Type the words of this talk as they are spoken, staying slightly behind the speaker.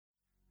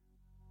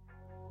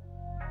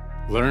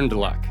Learned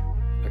Luck,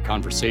 a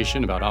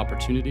conversation about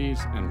opportunities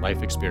and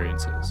life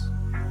experiences.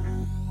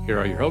 Here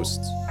are your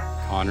hosts,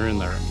 Connor and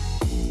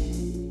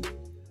Laramie.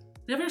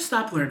 Never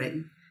stop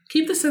learning.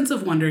 Keep the sense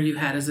of wonder you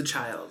had as a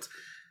child.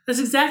 That's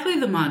exactly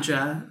the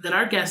mantra that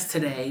our guest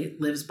today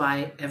lives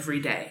by every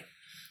day.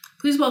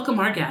 Please welcome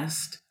our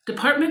guest,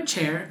 Department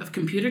Chair of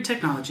Computer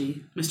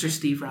Technology, Mr.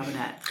 Steve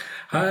Robinette.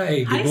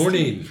 Hi, good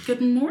morning. Steve.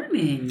 Good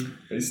morning.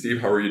 Hey, Steve,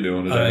 how are you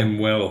doing today? I'm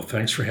well.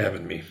 Thanks for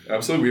having me.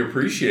 Absolutely, we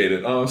appreciate it.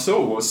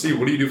 Steve,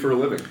 what do you do for a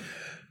living?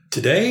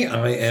 Today,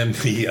 I am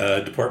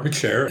the Department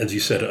Chair, as you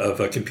said, of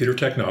Computer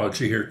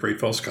Technology here at Great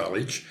Falls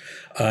College.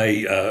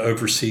 I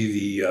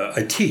oversee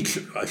I teach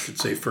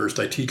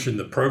in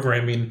the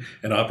Programming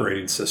and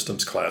Operating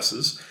Systems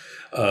classes.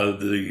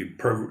 The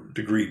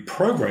degree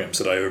programs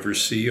that I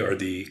oversee are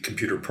the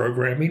Computer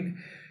Programming,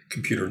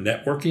 Computer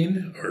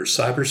Networking, or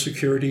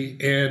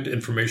Cybersecurity, and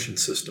Information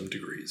System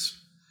degrees.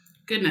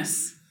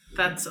 Goodness,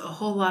 that's a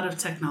whole lot of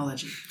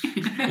technology.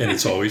 And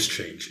it's always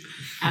changing.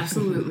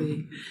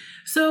 Absolutely.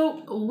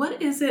 So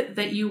what is it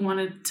that you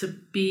wanted to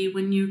be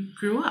when you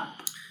grew up?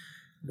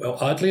 Well,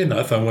 oddly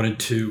enough,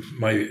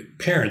 my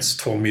parents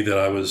told me that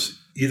I was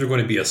either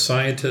going to be a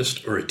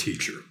scientist or a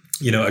teacher.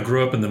 You know, I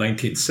grew up in the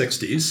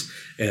 1960s,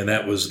 and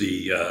that was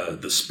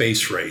the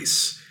space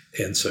race.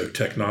 And so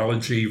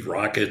technology,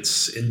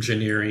 rockets,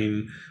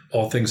 engineering,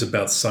 all things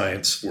about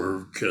science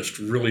were just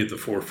really at the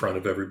forefront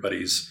of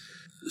everybody's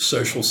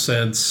social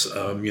sense.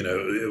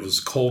 It was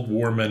Cold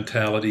War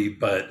mentality,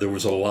 but there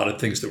was a lot of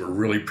things that were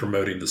really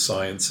promoting the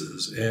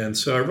sciences. And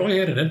so I really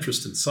had an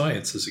interest in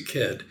science as a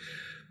kid.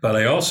 But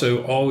I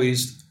also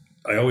always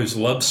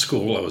loved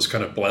school. I was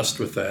kind of blessed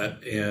with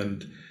that.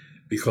 And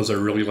because I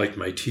really liked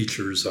my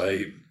teachers,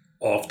 I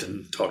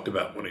often talked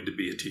about wanting to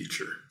be a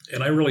teacher.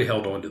 And I really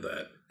held on to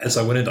that. As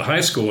I went into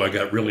high school, I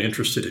got really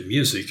interested in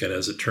music. And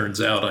as it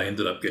turns out, I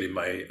ended up getting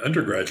my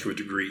undergraduate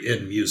degree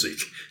in music,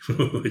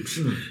 which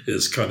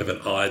is kind of an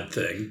odd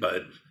thing.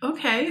 But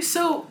okay,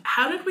 so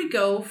how did we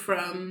go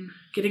from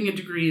getting a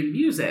degree in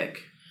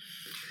music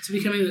to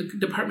becoming the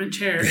department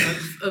chair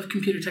of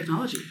computer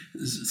technology?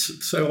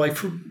 So like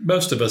for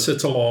most of us,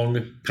 it's a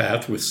long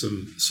path with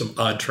some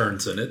odd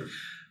turns in it.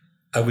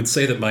 I would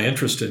say that my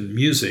interest in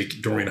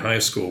music during high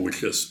school,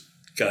 which just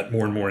got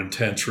more and more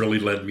intense, really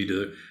led me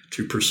to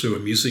pursue a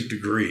music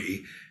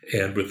degree,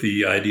 and with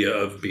the idea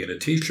of being a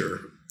teacher,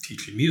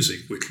 teaching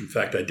music, which in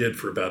fact I did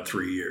for about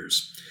 3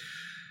 years.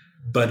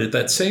 But at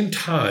that same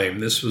time,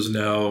 this was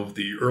now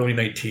the early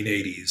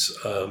 1980s,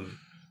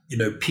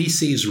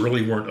 PCs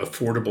really weren't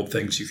affordable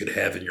things you could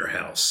have in your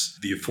house.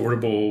 The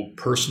affordable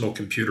personal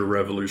computer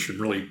revolution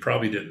really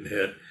probably didn't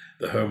hit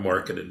the home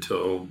market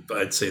until,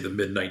 I'd say, the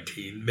mid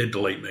to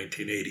late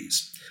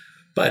 1980s.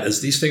 But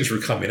as these things were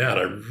coming out,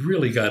 I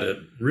really got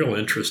a real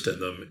interest in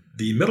them.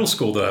 The middle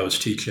school that I was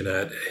teaching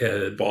at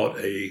had bought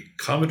a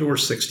Commodore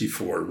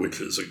 64, which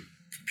is a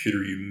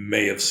computer you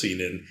may have seen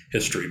in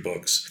history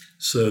books.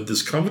 So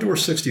this Commodore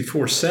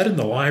 64 sat in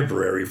the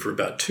library for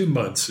about 2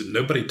 months, and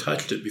nobody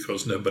touched it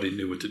because nobody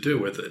knew what to do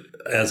with it.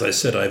 As I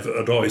said,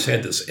 I'd always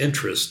had this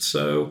interest,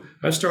 so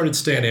I started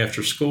staying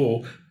after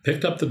school,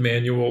 picked up the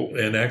manual,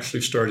 and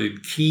actually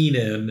started keying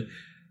in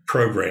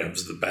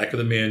programs. The back of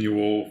the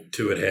manual,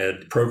 it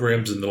had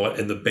programs in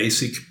the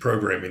basic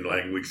programming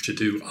language to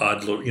do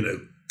odd,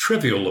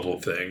 trivial little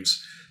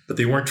things, but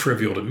they weren't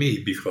trivial to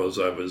me because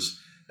I was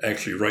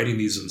actually writing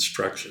these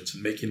instructions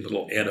and making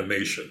little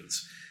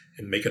animations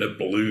and making a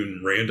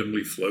balloon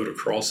randomly float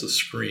across the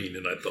screen.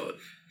 And I thought,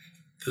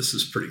 this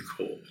is pretty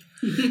cool.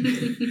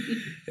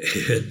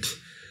 And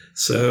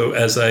so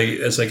as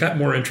I got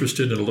more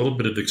interested in a little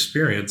bit of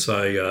experience,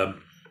 I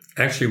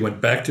actually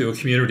went back to a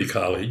community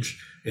college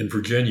in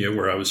Virginia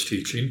where I was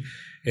teaching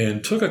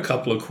and took a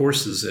couple of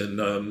courses in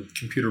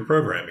computer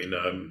programming.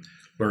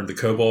 Learned the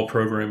COBOL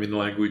programming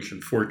language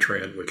and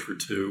Fortran, which were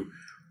two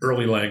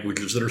early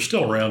languages that are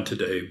still around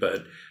today,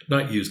 but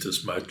not used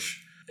as much.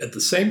 At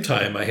the same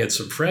time, I had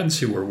some friends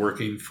who were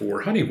working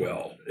for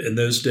Honeywell. In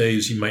those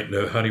days, you might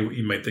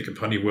think of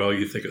Honeywell,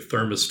 you think of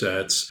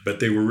thermostats, but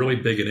they were really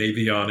big in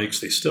avionics.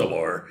 They still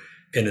are.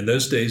 And in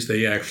those days,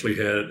 they actually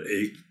had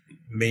a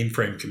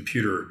mainframe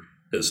computer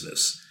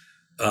business.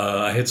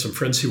 I had some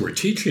friends who were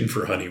teaching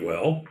for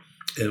Honeywell,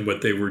 and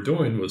what they were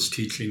doing was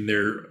teaching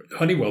their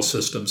Honeywell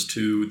systems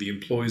to the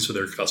employees of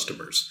their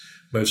customers,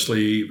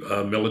 mostly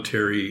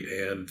military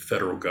and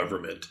federal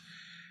government.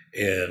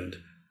 And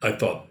I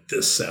thought,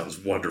 this sounds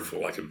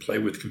wonderful. I can play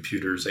with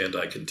computers and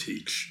I can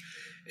teach.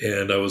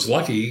 And I was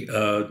lucky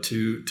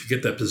to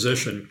get that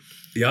position.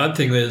 The odd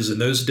thing is, in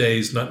those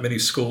days, not many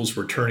schools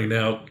were turning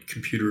out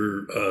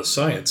computer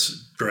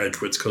science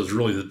graduates because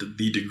really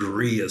the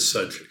degree as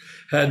such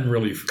hadn't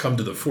really come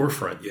to the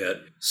forefront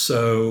yet.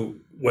 So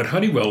what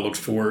Honeywell looked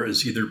for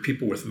is either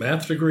people with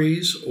math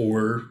degrees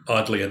or,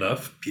 oddly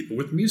enough, people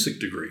with music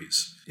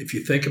degrees. If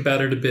you think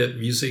about it a bit,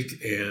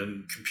 music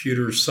and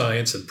computer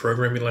science and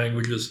programming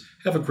languages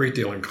have a great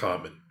deal in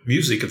common.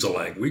 Music is a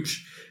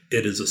language.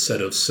 It is a set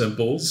of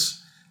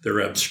symbols.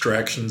 They're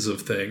abstractions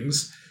of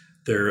things.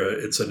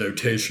 It's a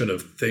notation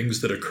of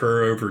things that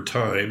occur over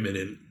time and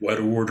in what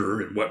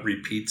order and what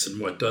repeats and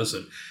what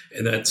doesn't.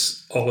 And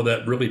all of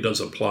that really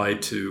does apply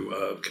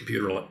to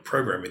computer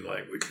programming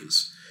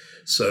languages.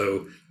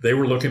 So they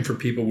were looking for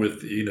people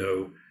with,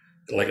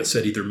 like I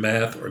said, either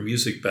math or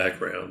music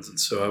backgrounds. And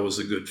so I was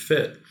a good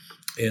fit.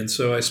 And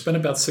so I spent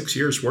about 6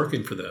 years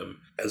working for them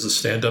as a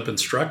stand-up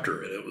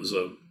instructor, and it was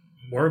a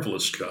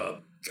marvelous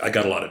job. I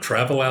got a lot of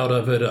travel out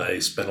of it. I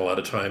spent a lot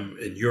of time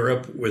in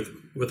Europe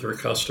with our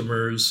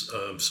customers,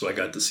 so I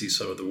got to see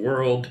some of the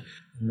world.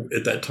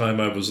 At that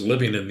time, I was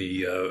living in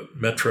the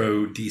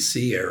Metro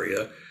DC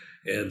area,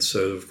 and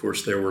so, of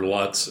course, there were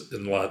lots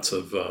and lots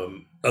of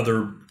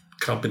other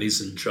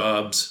companies and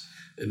jobs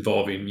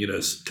involving,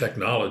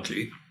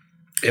 technology.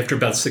 After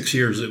about 6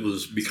 years, it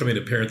was becoming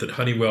apparent that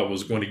Honeywell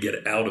was going to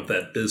get out of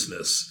that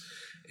business.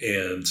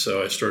 And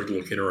so I started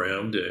looking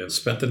around and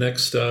spent the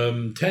next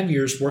 10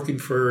 years working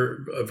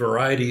for a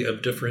variety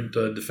of different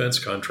defense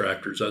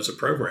contractors as a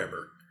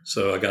programmer.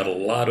 So I got a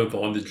lot of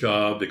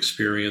on-the-job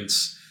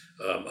experience.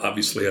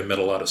 Obviously, I met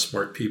a lot of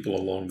smart people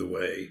along the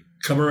way.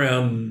 Come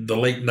around the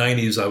late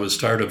 90s, I was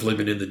tired of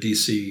living in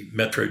the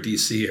Metro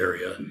DC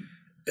area.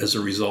 As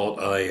a result,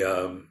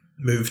 I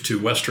moved to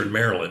Western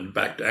Maryland,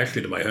 back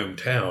to my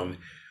hometown,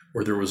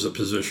 where there was a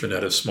position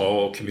at a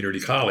small community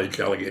college,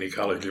 Allegheny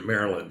College of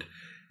Maryland.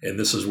 And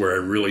this is where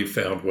I really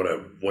found what I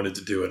wanted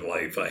to do in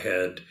life. I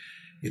had,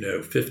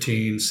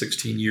 15,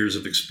 16 years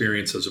of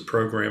experience as a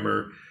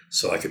programmer,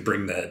 so I could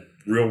bring that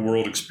real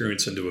world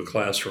experience into a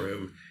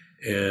classroom.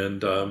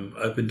 And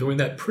I've been doing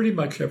that pretty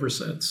much ever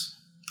since.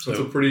 So it's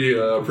a pretty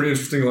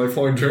interesting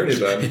lifelong journey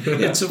then.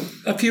 It's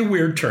a few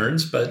weird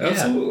turns, but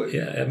absolutely.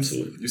 Yeah,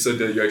 absolutely. You said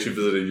that you actually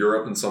visited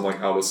Europe and some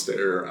out of state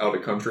or out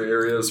of country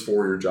areas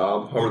for your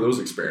job. How were those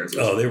experiences?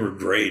 Oh, they were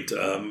great.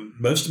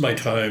 Most of my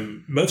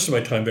time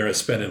there I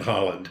spent in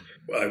Holland.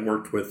 I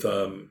worked with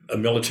a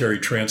military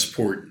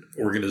transport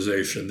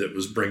organization that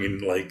was bringing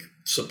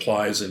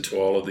supplies into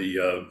all of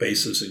the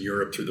bases in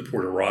Europe through the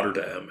port of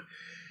Rotterdam.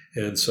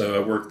 And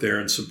so I worked there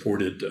and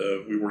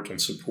we worked on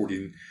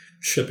supporting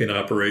shipping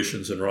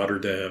operations in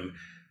Rotterdam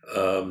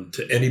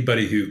to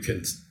anybody who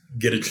can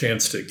get a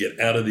chance to get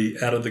out of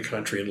the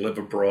country and live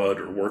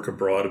abroad or work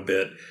abroad a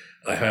bit.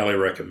 I highly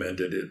recommend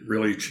it. It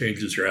really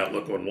changes your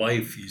outlook on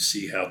life. You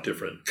see how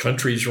different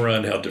countries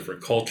run, how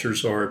different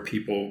cultures are.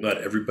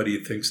 Not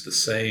everybody thinks the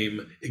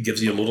same. It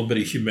gives you a little bit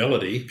of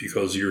humility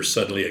because you're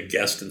suddenly a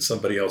guest in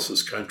somebody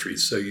else's country.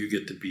 So you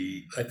get to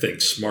be, I think,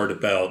 smart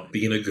about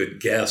being a good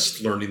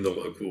guest, learning the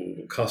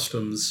local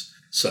customs.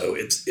 So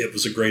it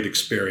was a great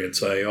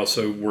experience. I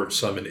also worked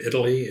some in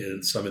Italy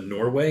and some in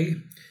Norway.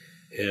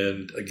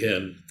 And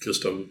again,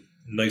 just a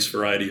nice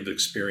variety of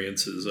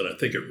experiences. And I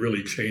think it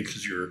really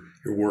changes your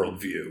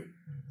worldview.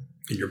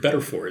 And you're better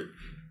for it.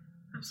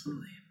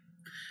 Absolutely.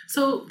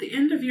 So the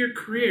end of your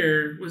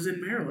career was in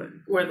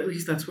Maryland, or at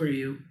least that's where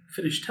you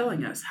finished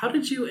telling us. How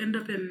did you end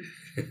up in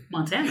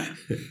Montana?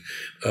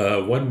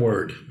 One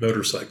word,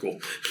 motorcycle.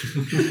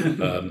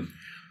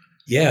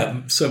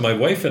 So my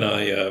wife and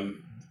I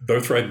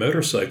both ride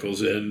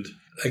motorcycles, and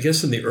I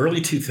guess in the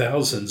early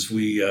 2000s,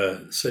 we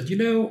said,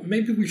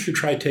 maybe we should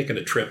try taking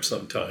a trip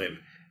sometime.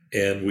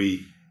 And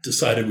we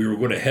decided we were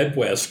going to head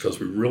west because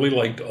we really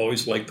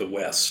always liked the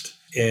West.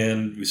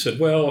 And we said,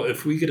 well,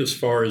 if we get as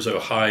far as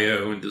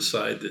Ohio and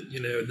decide that,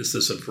 this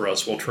isn't for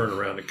us, we'll turn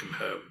around and come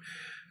home.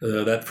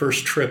 That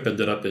first trip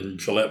ended up in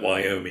Gillette,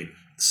 Wyoming.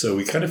 So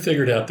we kind of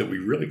figured out that we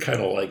really kind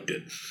of liked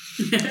it.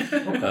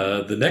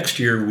 The next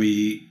year,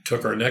 we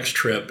took our next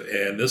trip,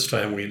 and this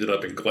time we ended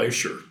up in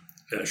Glacier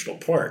National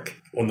Park.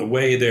 On the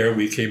way there,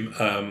 we came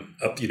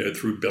up,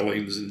 through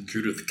Billings and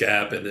Judith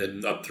Gap, and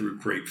then up through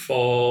Great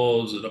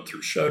Falls and up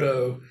through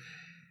Choteau,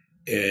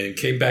 and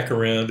came back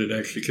around and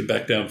actually came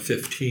back down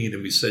 15.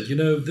 And we said,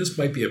 this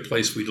might be a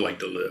place we'd like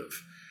to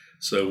live.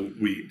 So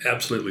we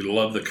absolutely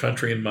love the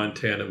country in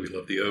Montana. We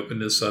love the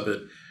openness of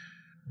it.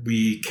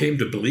 We came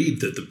to believe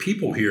that the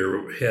people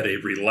here had a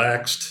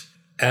relaxed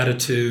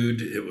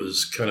attitude. It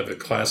was kind of a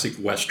classic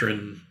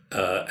Western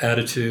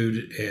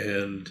attitude,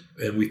 and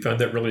we found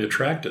that really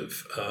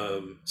attractive.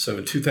 So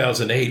in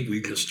 2008,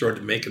 we just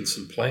started making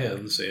some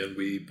plans, and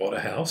we bought a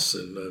house,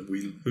 and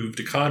we moved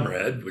to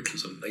Conrad, which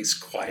is a nice,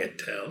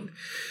 quiet town.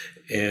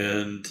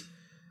 And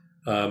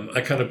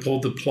I kind of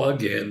pulled the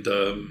plug and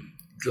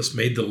just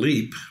made the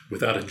leap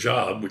without a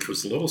job, which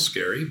was a little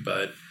scary,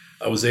 but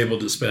I was able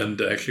to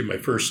spend actually my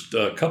first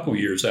couple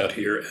years out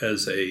here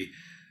as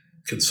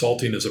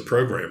consulting as a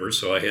programmer.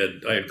 So I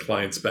had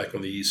clients back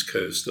on the East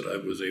Coast that I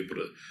was able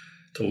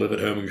to live at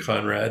home in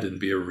Conrad and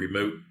be a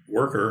remote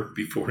worker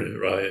before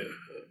I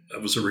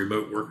was a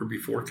remote worker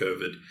before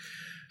COVID,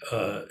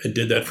 and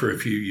did that for a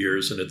few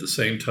years. And at the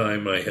same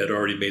time, I had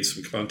already made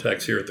some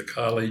contacts here at the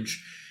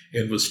college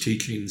and was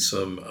teaching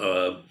some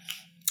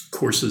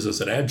courses as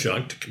an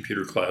adjunct,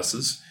 computer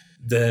classes.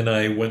 Then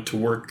I went to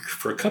work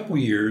for a couple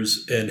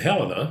years in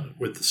Helena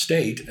with the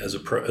state as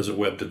a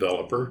web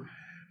developer,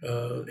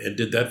 and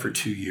did that for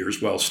 2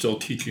 years while still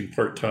teaching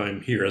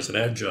part-time here as an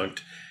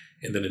adjunct.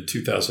 And then in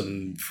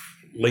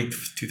late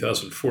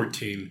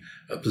 2014,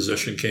 a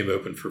position came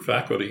open for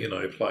faculty, and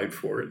I applied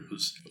for it.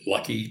 Was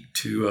lucky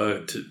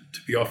to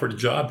be offered a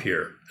job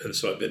here, and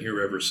so I've been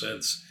here ever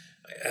since.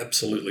 I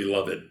absolutely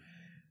love it.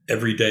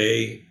 Every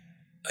day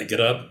I get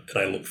up and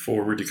I look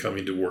forward to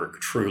coming to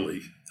work.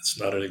 Truly, it's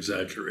not an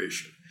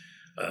exaggeration.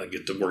 I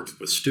get to work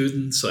with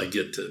students. I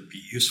get to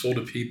be useful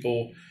to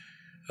people.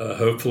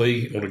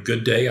 Hopefully, on a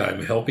good day,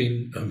 I'm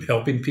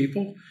helping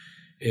people.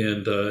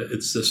 And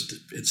it's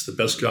the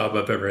best job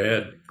I've ever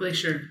had.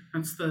 Glacier,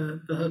 that's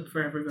the hook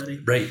for everybody.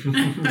 Right.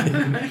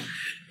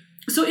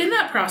 So in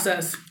that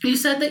process, you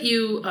said that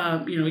you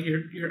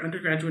your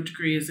undergraduate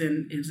degree is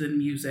in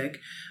music.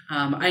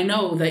 I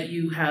know that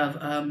you have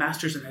a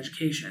master's in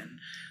education.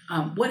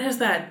 What has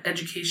that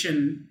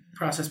education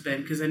process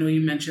been? Because I know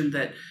you mentioned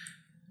that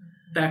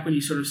back when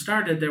you sort of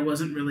started, there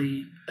wasn't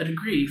really a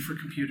degree for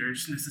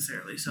computers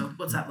necessarily. So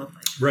what's that look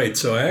like? Right.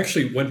 So I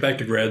actually went back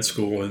to grad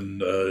school in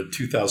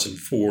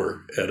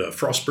 2004 at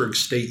Frostburg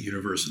State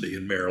University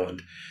in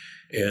Maryland.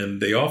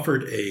 And they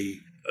offered a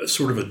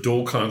sort of a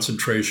dual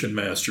concentration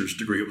master's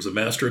degree. It was a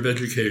Master of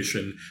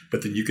Education,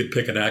 but then you could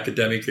pick an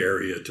academic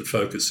area to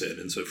focus in.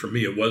 And so for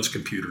me, it was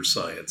computer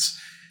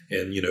science.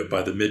 And,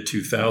 by the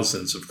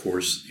mid-2000s, of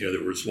course,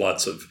 there was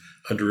lots of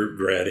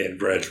undergrad and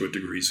graduate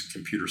degrees in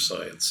computer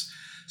science.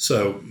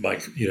 So my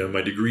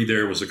degree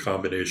there was a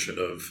combination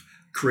of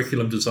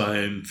curriculum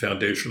design,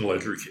 foundational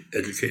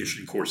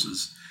education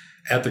courses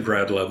at the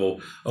grad level,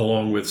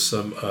 along with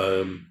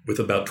with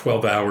about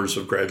 12 hours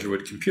of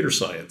graduate computer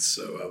science.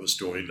 So I was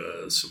doing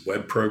some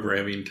web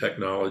programming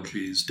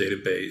technologies,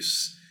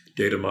 database,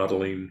 data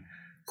modeling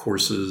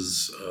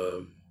courses,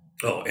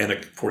 and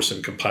a course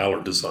in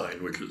compiler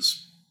design, which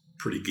is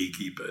pretty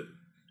geeky, but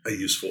a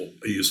useful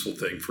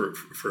thing for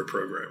a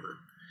programmer.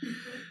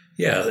 Mm-hmm.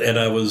 Yeah, and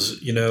I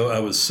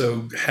was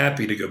so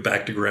happy to go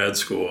back to grad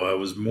school. I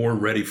was more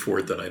ready for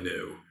it than I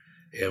knew.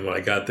 And when I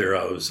got there,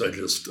 I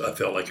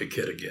felt like a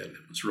kid again.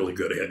 It was really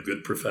good. I had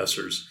good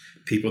professors,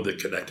 people that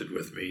connected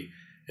with me,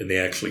 and they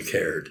actually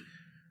cared.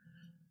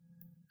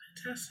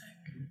 Fantastic.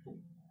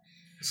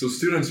 So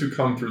students who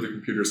come through the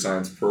computer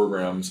science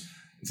programs,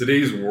 in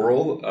today's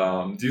world,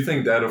 do you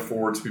think that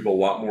affords people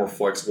a lot more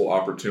flexible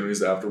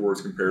opportunities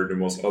afterwards compared to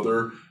most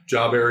other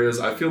job areas?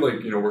 I feel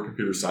like, where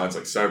computer science,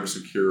 like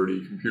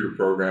cybersecurity, computer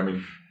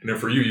programming, and then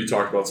for you, you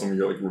talked about some of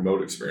your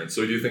remote experience.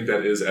 So do you think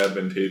that is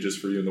advantageous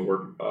for you in the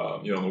work,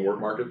 in the work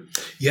market?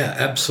 Yeah,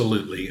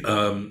 absolutely.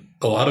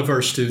 A lot of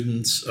our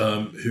students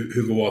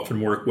who go off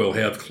and work will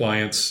have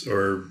clients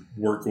or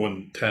work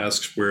on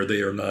tasks where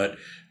they are not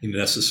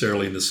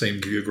necessarily in the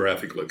same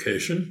geographic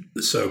location.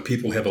 So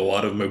people have a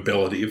lot of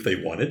mobility if they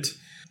want it.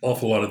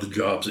 Awful lot of the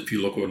jobs, if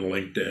you look on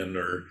LinkedIn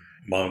or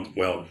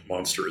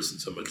Monster isn't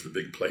so much the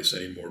big place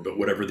anymore, but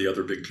whatever the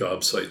other big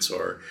job sites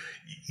are,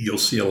 you'll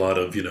see a lot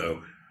of,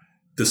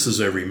 this is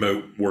a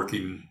remote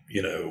working,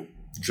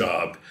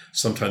 job.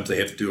 Sometimes they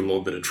have to do a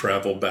little bit of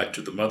travel back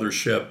to the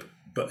mothership,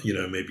 but,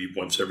 maybe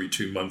once every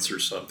 2 months or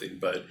something.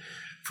 But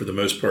for the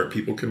most part,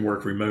 people can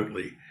work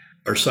remotely.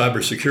 Our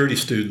cybersecurity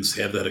students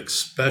have that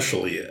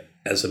especially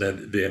as an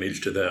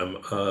advantage to them.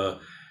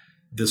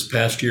 This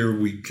past year,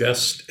 we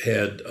just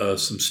had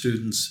some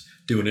students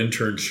do an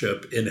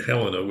internship in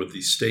Helena with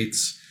the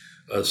state's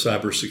IT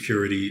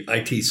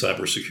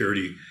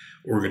cybersecurity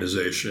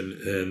organization,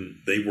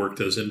 and they worked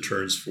as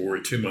interns for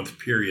a 2-month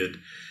period.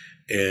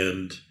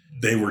 And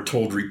they were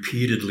told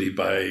repeatedly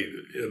by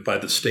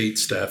the state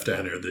staff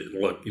down there that,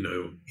 look,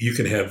 you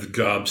can have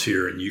jobs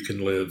here and you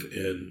can live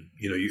in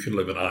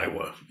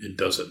Iowa. It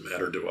doesn't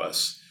matter to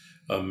us.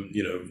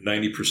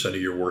 90%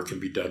 of your work can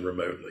be done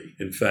remotely.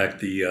 In fact,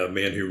 the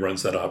man who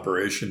runs that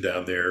operation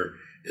down there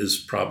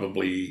is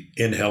probably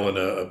in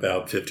Helena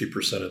about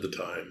 50% of the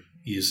time.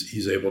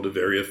 He's able to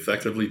very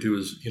effectively do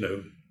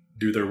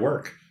their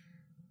work.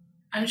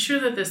 I'm sure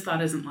that this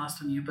thought isn't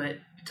lost on you,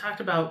 but you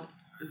talked about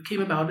it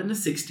came about in the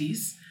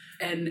 60s.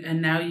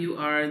 And now you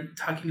are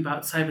talking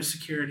about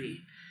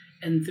cybersecurity.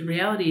 And the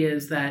reality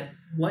is that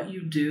what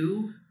you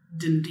do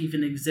didn't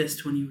even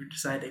exist when you were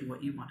deciding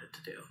what you wanted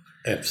to do.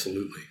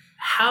 Absolutely.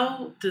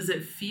 How does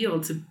it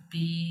feel to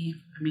be,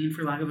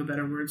 for lack of a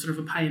better word, sort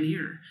of a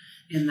pioneer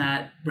in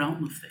that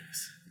realm of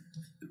things?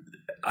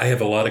 I have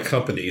a lot of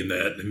company in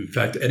that. In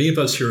fact, any of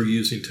us who are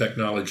using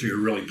technology are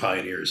really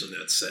pioneers in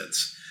that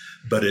sense.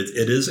 But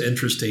it is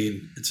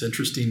interesting. It's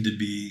interesting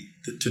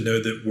to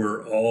know that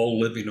we're all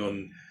living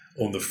on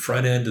the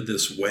front end of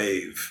this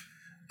wave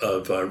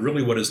of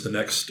really what is the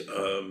next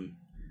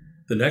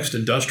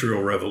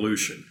industrial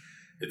revolution.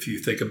 If you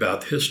think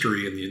about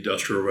history in the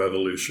Industrial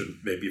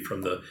Revolution, maybe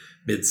from the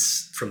mid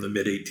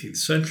 18th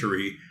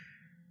century,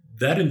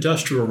 that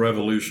Industrial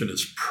Revolution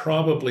is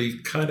probably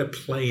kind of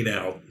playing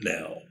out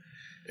now.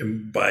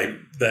 And by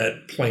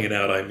that playing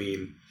out, I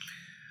mean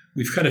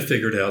we've kind of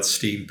figured out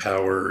steam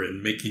power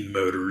and making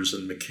motors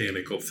and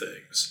mechanical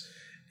things,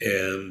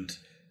 and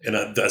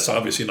that's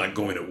obviously not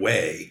going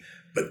away.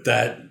 But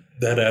that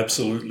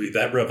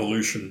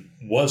revolution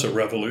was a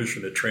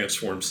revolution. It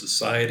transformed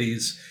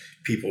societies.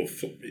 People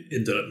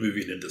ended up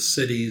moving into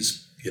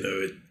cities.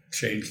 It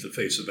changed the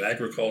face of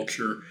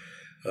agriculture.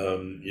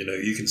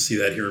 You can see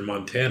that here in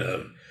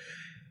Montana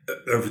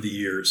over the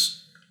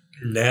years.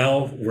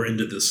 Now we're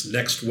into this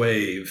next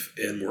wave,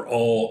 and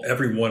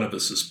every one of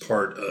us is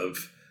part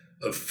of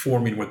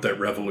forming what that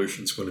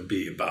revolution is going to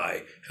be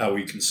by how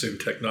we consume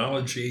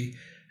technology,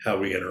 how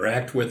we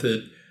interact with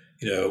it.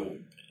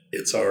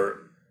 It's our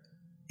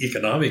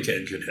economic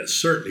engine has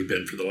certainly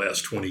been for the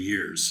last 20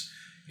 years,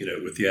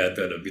 with the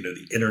advent of,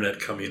 the internet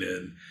coming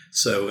in.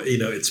 So,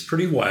 it's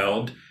pretty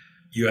wild.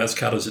 You ask,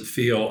 how does it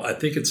feel? I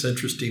think it's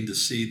interesting to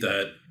see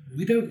that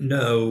we don't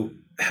know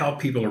how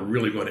people are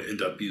really going to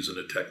end up using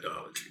a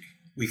technology.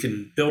 We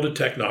can build a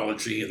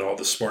technology and all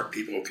the smart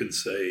people can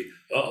say,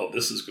 oh,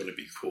 this is going to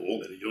be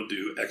cool, and you'll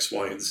do X,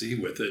 Y, and Z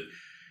with it.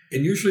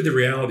 And usually the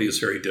reality is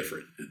very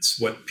different. It's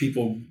what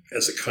people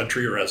as a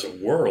country or as a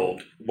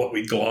world, what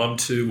we glom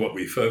to, what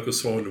we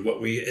focus on, and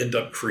what we end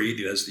up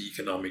creating as the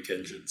economic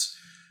engines.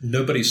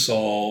 Nobody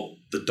saw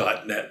the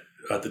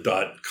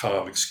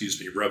 .com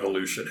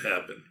revolution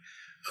happen.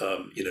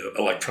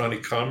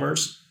 Electronic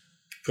commerce,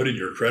 put in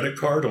your credit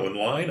card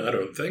online, I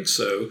don't think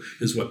so,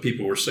 is what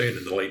people were saying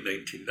in the late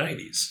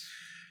 1990s.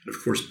 And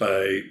of course,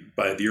 by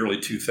the early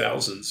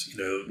 2000s,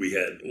 we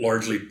had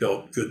largely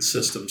built good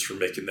systems for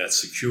making that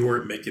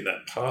secure, making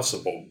that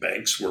possible.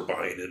 Banks were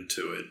buying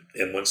into it.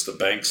 And once the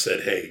banks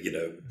said, hey,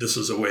 this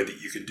is a way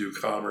that you can do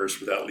commerce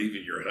without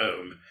leaving your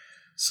home,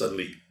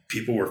 suddenly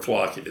people were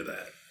flocking to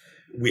that.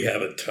 We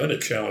have a ton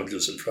of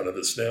challenges in front of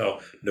us now.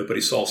 Nobody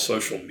saw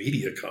social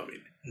media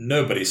coming.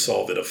 Nobody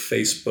saw that a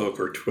Facebook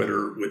or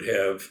Twitter would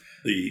have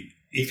the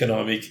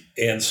economic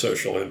and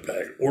social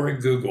impact, or a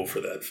Google for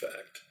that fact.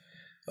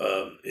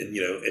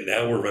 And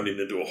now we're running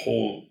into a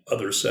whole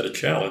other set of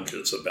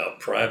challenges about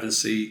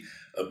privacy,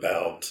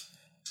 about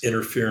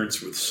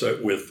interference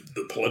with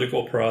the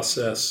political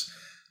process.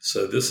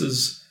 So this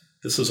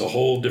is a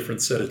whole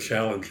different set of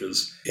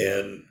challenges.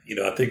 And,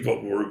 I think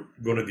what we're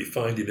going to be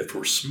finding, if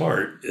we're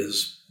smart,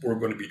 is we're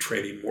going to be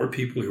training more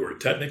people who are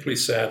technically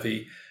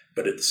savvy,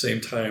 but at the same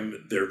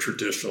time, they're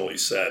traditionally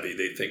savvy.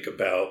 They think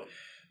about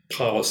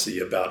policy,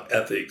 about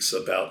ethics,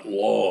 about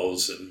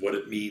laws, and what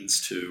it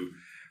means to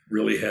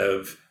really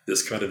have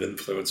this kind of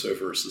influence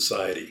over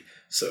society.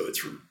 So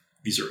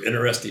these are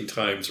interesting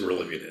times we're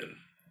living in.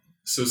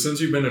 So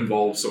since you've been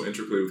involved so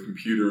intricately with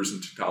computers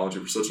and technology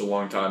for such a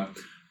long time,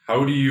 how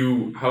have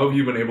you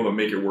been able to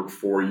make it work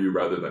for you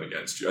rather than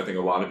against you? I think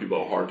a lot of people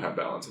have a hard time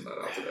balancing that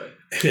out today.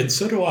 And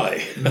so do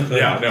I.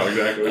 Yeah, no,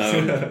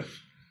 exactly.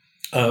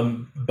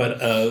 But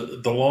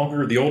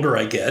the older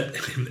I get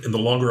and the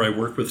longer I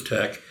work with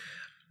tech,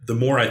 the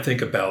more I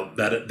think about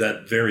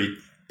that very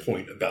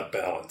point about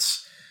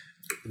balance,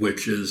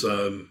 which is,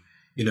 in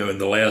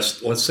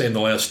the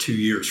last 2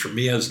 years, for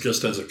me as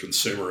a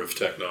consumer of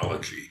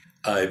technology,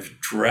 I've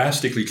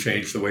drastically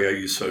changed the way I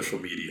use social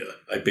media.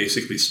 I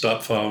basically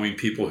stopped following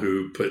people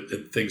who put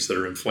in things that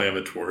are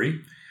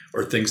inflammatory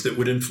or things that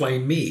would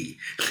inflame me.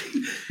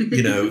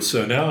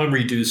 So now I'm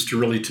reduced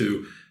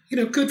to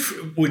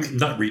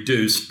not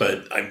reduced,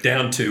 but I'm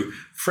down to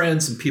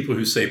friends and people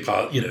who say,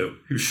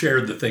 who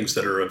share the things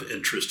that are of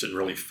interest and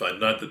really fun,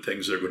 not the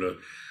things that are going to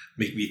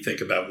make me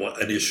think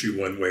about an issue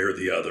one way or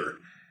the other.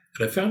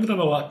 And I found that I'm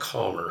a lot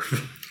calmer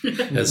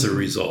as a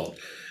result.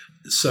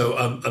 So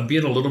I'm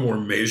being a little more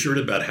measured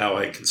about how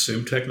I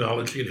consume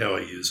technology and how I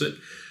use it.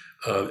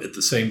 At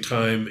the same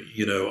time,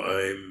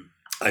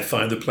 I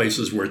find the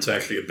places where it's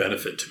actually a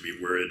benefit to me,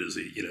 where it is,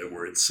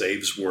 where it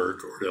saves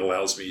work or it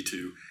allows me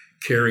to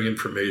carry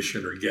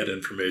information or get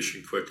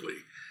information quickly.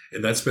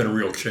 And that's been a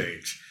real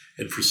change.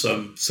 And for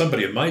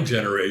somebody in my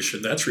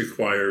generation, that's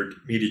required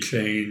me to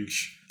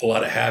change a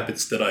lot of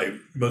habits that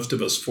most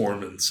of us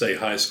formed in, say,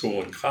 high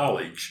school and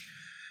college.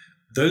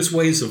 Those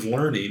ways of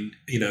learning,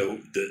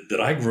 that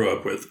I grew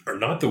up with are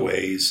not the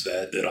ways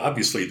that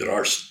obviously that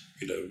our,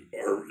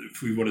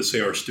 if we want to say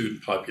our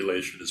student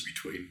population is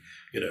between,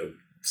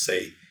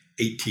 say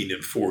 18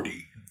 and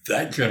 40,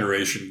 that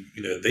generation,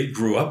 they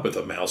grew up with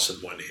a mouse in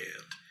one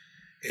hand.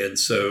 And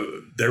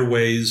so their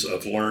ways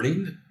of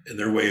learning and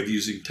their way of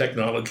using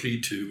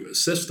technology to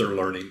assist their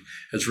learning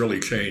has really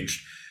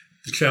changed.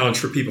 The challenge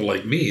for people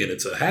like me, and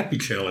it's a happy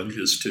challenge,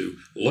 is to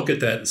look at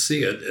that and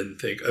see it and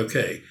think,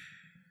 okay,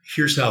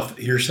 here's how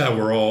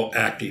we're all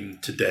acting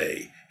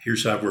today.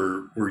 Here's how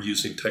we're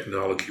using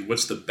technology.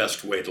 What's the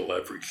best way to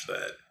leverage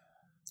that?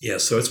 Yeah,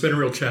 so it's been a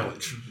real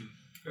challenge.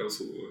 Mm-hmm.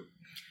 Absolutely.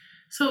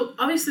 So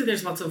obviously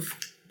there's lots of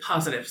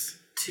positives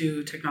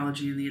to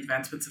technology and the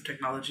advancements of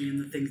technology and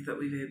the things that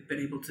we've been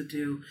able to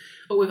do.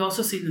 But we've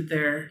also seen that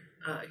there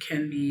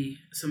can be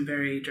some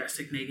very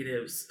drastic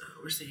negatives.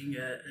 We're seeing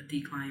a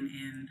decline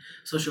in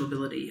social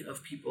ability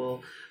of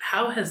people.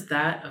 How has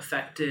that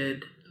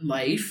affected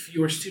life,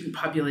 your student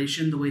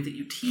population, the way that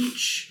you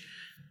teach?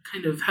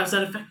 How's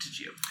that affected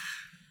you?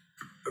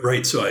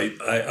 Right. So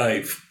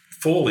I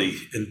fully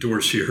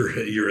endorse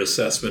your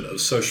assessment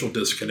of social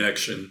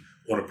disconnection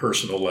on a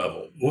personal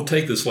level. We'll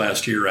take this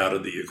last year out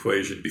of the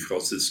equation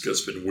because it's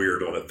just been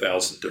weird on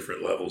 1,000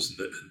 different levels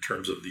in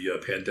terms of the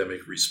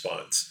pandemic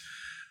response.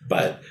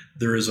 But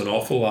there is an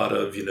awful lot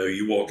of,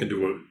 you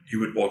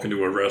would walk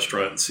into a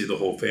restaurant and see the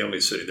whole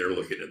family sitting there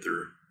looking at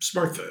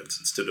smartphones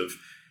instead of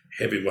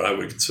having what I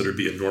would consider to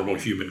be a normal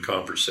human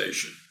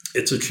conversation.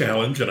 It's a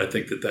challenge, and I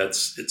think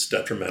it's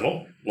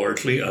detrimental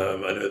largely. I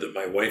know that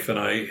my wife and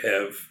I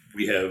have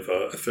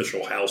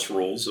official house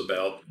rules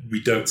about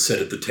we don't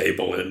sit at the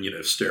table and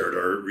stare at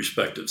our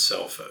respective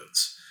cell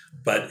phones.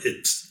 But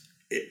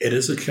it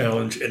is a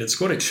challenge, and it's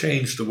going to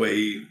change the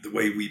way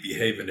we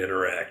behave and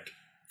interact,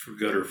 for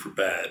good or for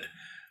bad.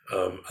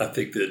 I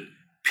think that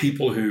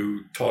people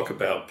who talk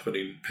about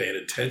paying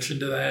attention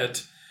to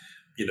that,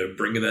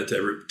 bringing that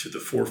to the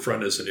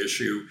forefront as an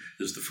issue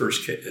is the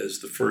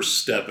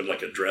first step in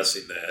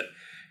addressing that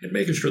and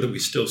making sure that we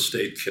still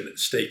stay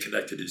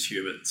connected as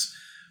humans.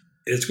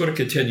 It's going to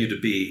continue to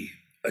be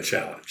a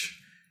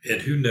challenge,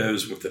 and who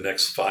knows what the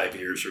next 5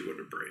 years are going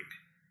to bring.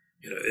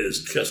 It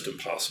is just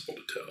impossible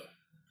to tell.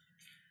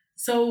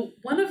 So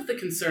one of the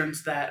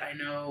concerns that I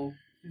know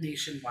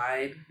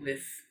nationwide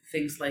with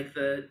things like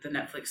the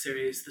Netflix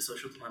series, The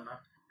Social Dilemma,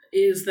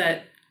 is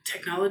that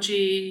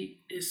technology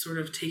is sort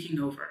of taking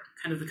over.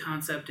 Kind of the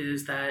concept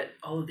is that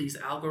all of these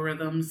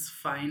algorithms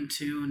fine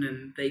tune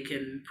and they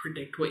can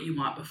predict what you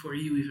want before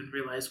you even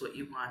realize what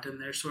you want.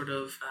 And they're sort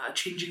of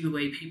changing the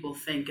way people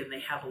think, and they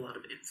have a lot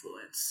of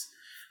influence.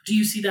 Do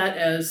you see that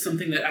as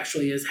something that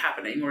actually is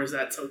happening, or is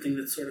that something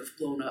that's sort of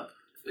blown up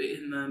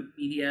in the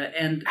media?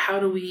 And how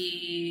do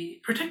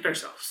we protect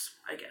ourselves,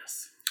 I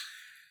guess?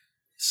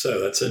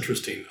 So that's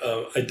interesting.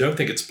 I don't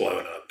think it's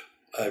blown up.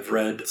 I've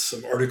read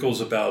some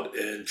articles about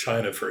in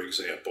China, for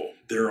example,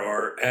 there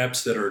are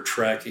apps that are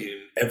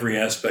tracking every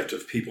aspect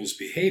of people's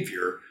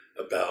behavior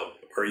about,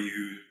 are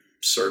you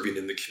serving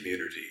in the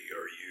community?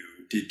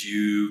 Did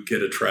you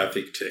get a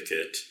traffic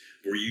ticket?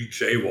 Were you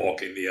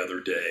jaywalking the other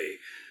day?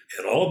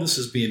 And all of this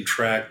is being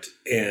tracked,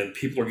 and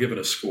people are given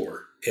a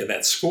score. And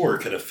that score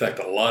can affect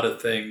a lot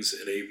of things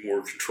in a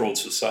more controlled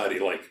society,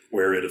 like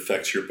where it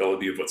affects your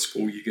ability of what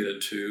school you get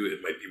into.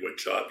 It might be what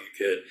job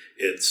you get.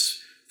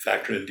 It's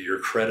factored into your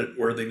credit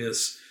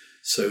worthiness.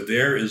 So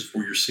there is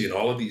where you're seeing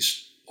all of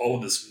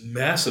this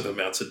massive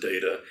amounts of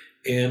data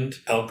and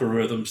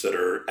algorithms that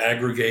are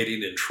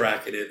aggregating and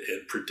tracking it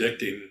and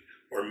predicting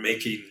or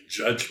making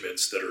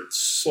judgments that are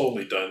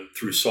solely done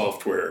through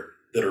software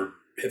that are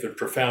having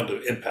profound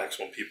impacts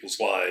on people's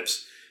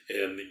lives.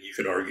 And you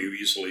can argue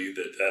easily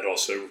that that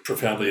also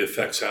profoundly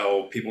affects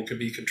how people can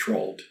be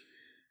controlled.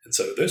 And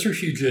so those are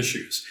huge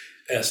issues.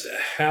 As to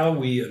how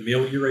we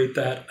ameliorate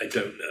that, I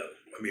don't know.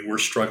 I mean, we're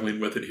struggling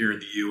with it here in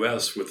the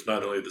U.S. with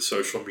not only the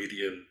social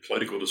media and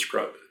political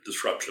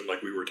disruption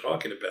like we were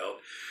talking about,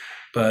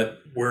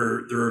 but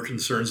where there are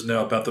concerns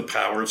now about the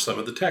power of some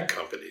of the tech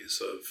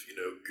companies of,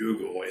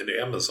 Google and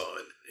Amazon,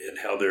 and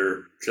how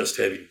they're just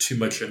having too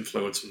much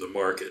influence in the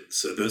market.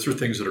 So those are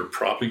things that are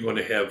probably going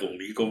to have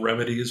legal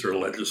remedies or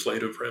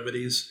legislative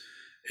remedies.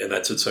 And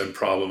that's its own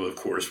problem, of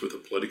course, with the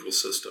political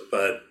system.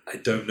 But I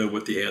don't know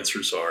what the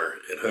answers are.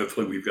 And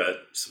hopefully we've got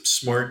some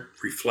smart,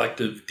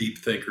 reflective, deep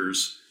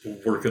thinkers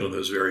working on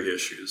those very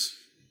issues.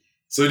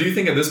 So do you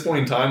think at this point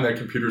in time that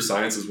computer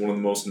science is one of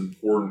the most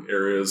important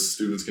areas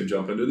students can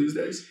jump into these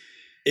days?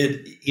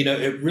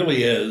 It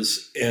really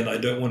is. And I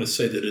don't want to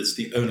say that it's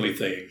the only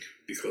thing,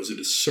 because it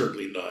is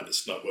certainly not.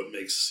 It's not what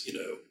makes,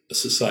 a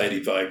society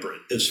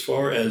vibrant. As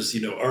far as,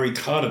 our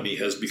economy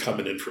has become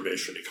an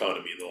information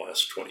economy in the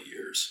last 20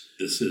 years.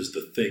 This is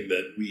the thing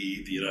that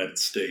we, the United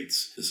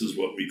States, this is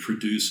what we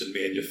produce and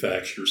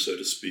manufacture, so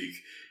to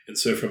speak. And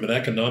so from an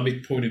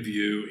economic point of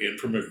view and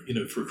from,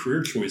 for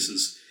career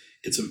choices,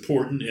 it's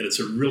important and it's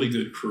a really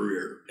good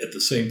career. At the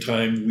same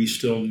time, we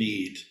still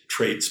need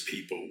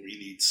tradespeople. We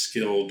need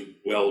skilled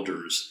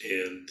welders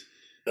and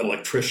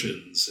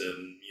electricians,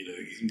 and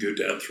you can go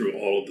down through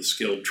all of the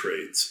skilled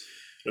trades.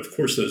 And of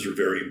course, those are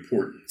very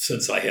important.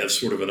 Since I have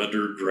sort of an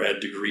undergrad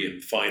degree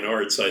in fine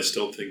arts, I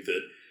still think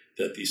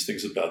that these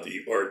things about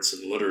the arts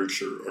and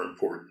literature are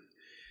important.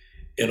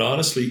 And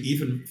honestly,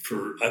 even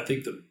I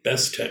think the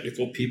best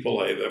technical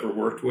people I've ever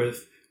worked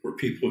with were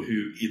people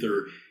who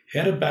either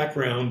had a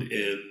background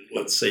in,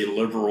 let's say,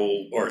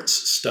 liberal arts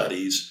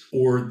studies,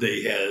 or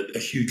they had a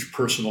huge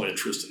personal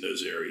interest in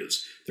those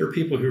areas. There are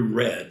people who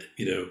read,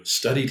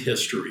 studied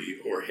history,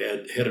 or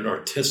had an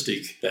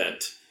artistic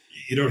bent.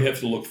 You don't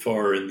have to look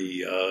far in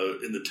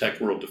the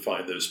tech world to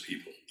find those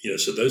people.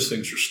 So those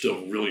things are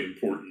still really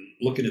important,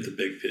 looking at the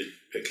big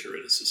picture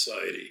in a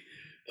society.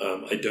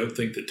 I don't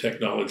think that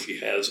technology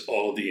has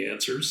all of the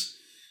answers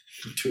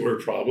to our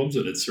problems,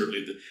 and it's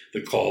certainly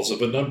the cause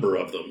of a number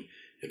of them.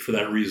 And for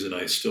that reason,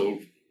 I still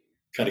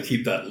kind of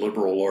keep that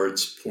liberal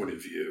arts point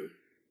of view.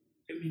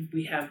 I mean,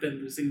 we have been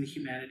losing the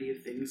humanity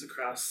of things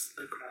across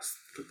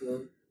the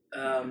globe.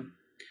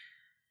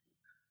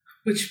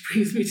 Which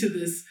brings me to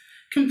this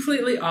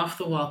completely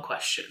off-the-wall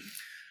question.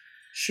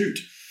 Shoot.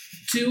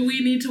 Do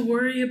we need to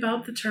worry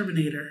about the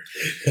Terminator?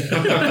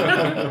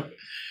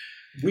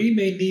 We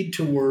may need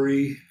to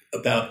worry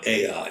about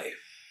AI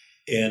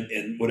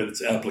and what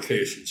its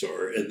applications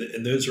are,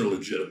 and those are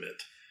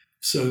legitimate.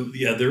 So,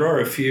 yeah, there are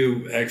a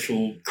few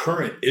actual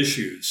current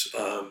issues.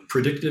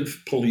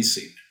 Predictive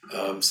policing.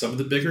 Some of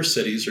the bigger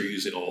cities are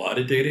using a lot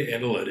of data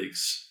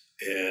analytics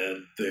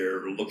And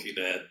they're looking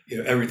at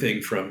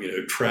everything from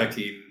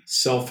tracking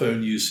cell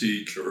phone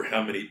usage or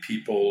how many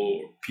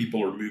people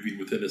are moving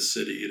within a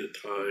city at a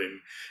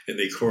time, and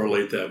they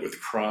correlate that with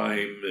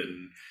crime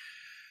and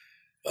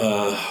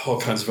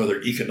all kinds of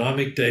other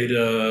economic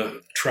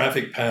data,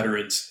 traffic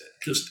patterns,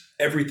 just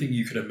everything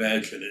you can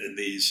imagine. And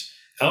these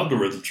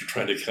algorithms are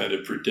trying to kind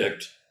of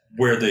predict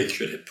where they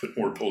should put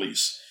more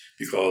police,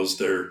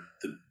 because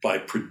by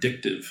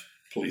predictive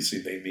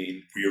policing, they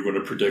mean we are going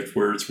to predict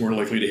where it's more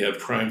likely to have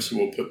crime, so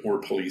we'll put more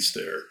police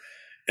there.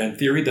 In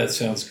theory, that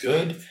sounds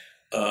good.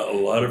 A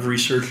lot of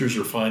researchers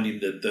are finding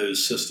that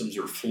those systems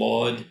are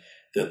flawed,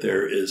 that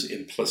there is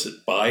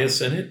implicit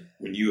bias in it.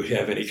 When you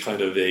have any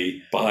kind of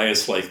a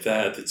bias like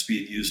that that's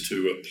being used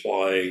to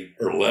apply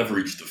or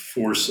leverage the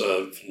force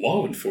of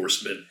law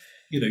enforcement,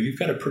 you've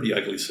got a pretty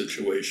ugly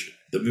situation.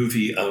 The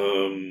movie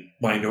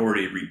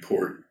Minority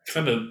Report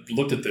kind of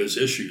looked at those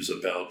issues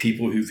about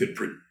people who could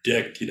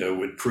predict,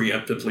 would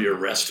preemptively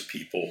arrest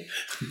people.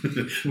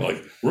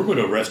 Like, we're going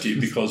to arrest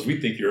you because we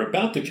think you're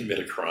about to commit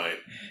a crime.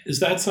 Is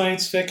that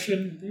science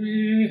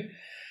fiction?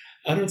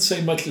 I don't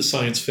say much of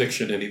science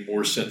fiction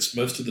anymore, since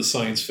most of the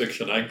science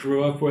fiction I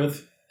grew up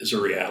with is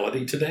a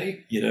reality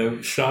today.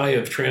 Shy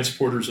of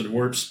transporters and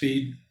warp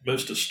speed,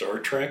 most of Star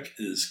Trek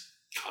is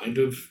kind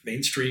of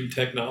mainstream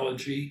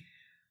technology.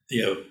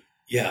 The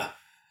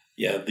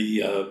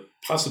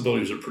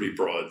possibilities are pretty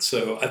broad.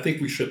 So I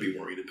think we should be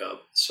worried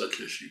about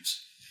such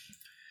issues.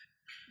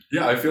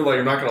 Yeah, I feel like,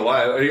 I'm not going to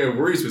lie, it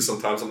worries me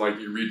sometimes. I'm like,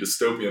 you read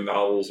dystopian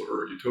novels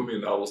or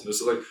utopian novels, and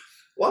it's like,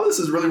 a lot of this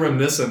is really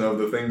reminiscent of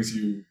the things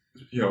you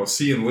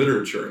see in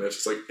literature, and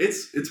it's just like,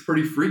 it's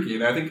pretty freaky.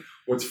 And I think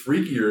what's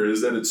freakier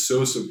is that it's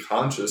so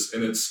subconscious,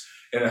 and it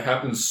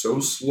happens so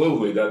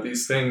slowly that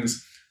these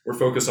things, we're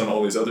focused on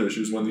all these other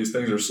issues when these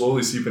things are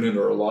slowly seeping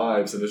into our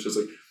lives, and it's just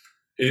like,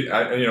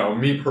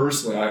 me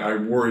personally, I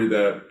worry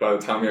that by the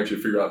time we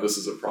actually figure out this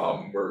is a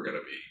problem, we're going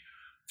to be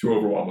too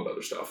overwhelmed with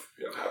other stuff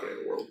happening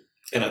in the world.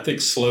 And I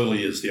think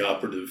slowly is the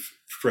operative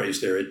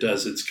phrase there.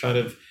 It's kind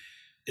of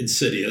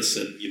insidious,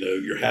 and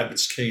your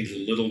habits change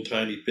in little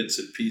tiny bits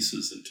and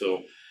pieces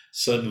until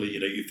suddenly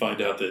you find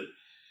out that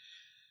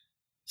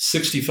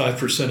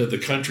 65% of the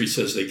country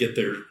says they get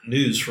their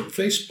news from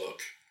Facebook,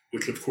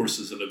 which of course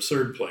is an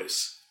absurd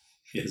place.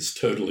 It's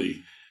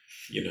totally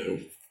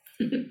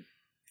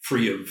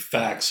free of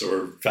facts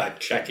or fact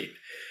checking.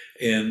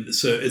 And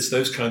so it's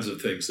those kinds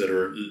of things that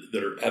are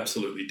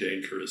absolutely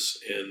dangerous,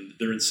 and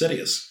they're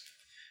insidious.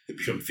 They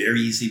become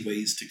very easy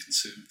ways to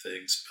consume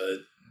things, but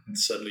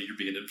suddenly you're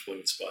being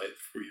influenced by it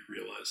before you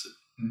realize it.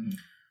 Mm-hmm.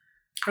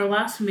 Our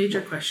last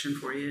major question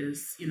for you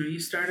is, you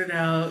started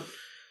out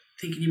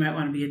thinking you might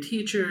want to be a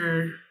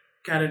teacher,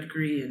 got a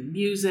degree in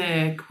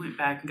music, went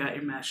back and got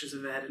your Master's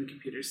of Ed in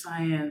computer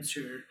science.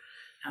 You're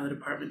now the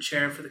department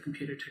chair for the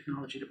computer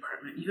technology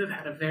department. You have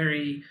had a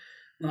very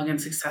long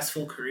and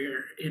successful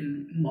career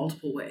in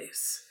multiple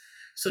ways.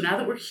 So now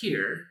that we're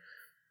here,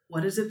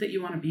 what is it that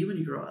you want to be when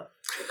you grow up?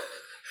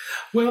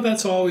 Well,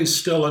 that's always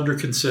still under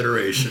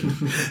consideration.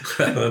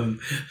 I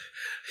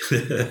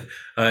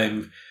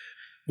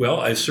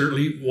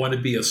certainly want to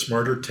be a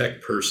smarter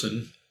tech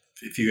person,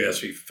 if you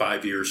ask me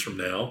 5 years from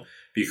now,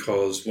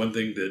 because one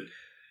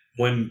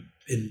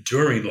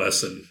enduring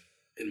lesson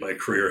in my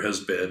career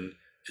has been,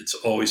 it's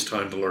always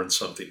time to learn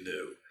something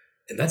new.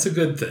 And that's a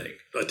good thing.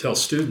 I tell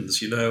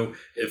students,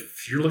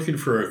 if you're looking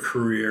for a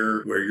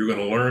career where you're going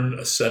to learn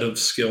a set of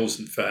skills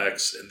and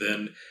facts and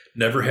then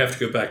never have to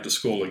go back to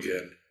school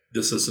again,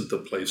 this isn't the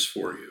place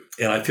for you.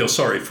 And I feel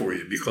sorry for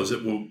you, because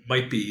it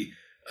might be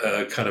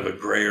kind of a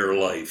grayer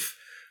life.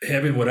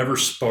 Having whatever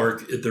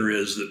spark there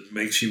is that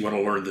makes you want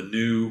to learn the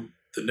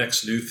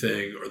next new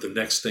thing, or the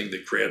next thing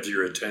that grabs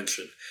your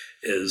attention,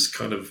 is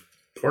kind of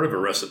part of a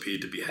recipe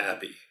to be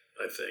happy,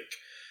 I think.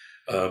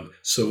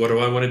 So what do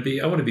I want to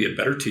be? I want to be a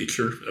better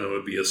teacher. I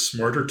want to be a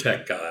smarter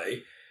tech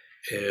guy.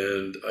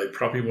 And I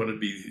probably want to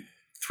be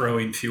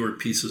throwing fewer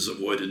pieces of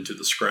wood into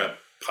the scrap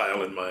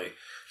pile in my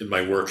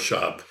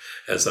workshop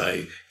as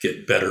I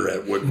get better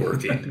at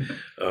woodworking.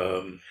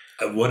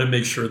 I want to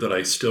make sure that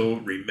I still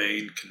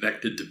remain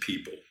connected to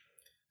people.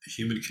 The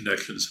human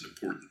connection is an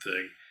important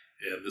thing.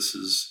 And this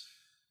is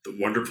the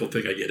wonderful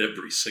thing I get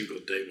every single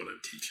day when I'm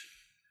teaching.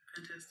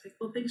 Fantastic.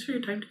 Well, thanks for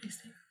your time today,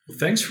 Steve. Well,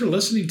 thanks for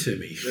listening to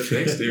me. Yeah,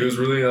 thanks, Steve. It was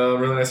really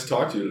nice to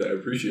talk to you today. I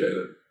appreciate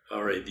it.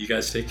 All right. You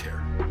guys take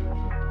care.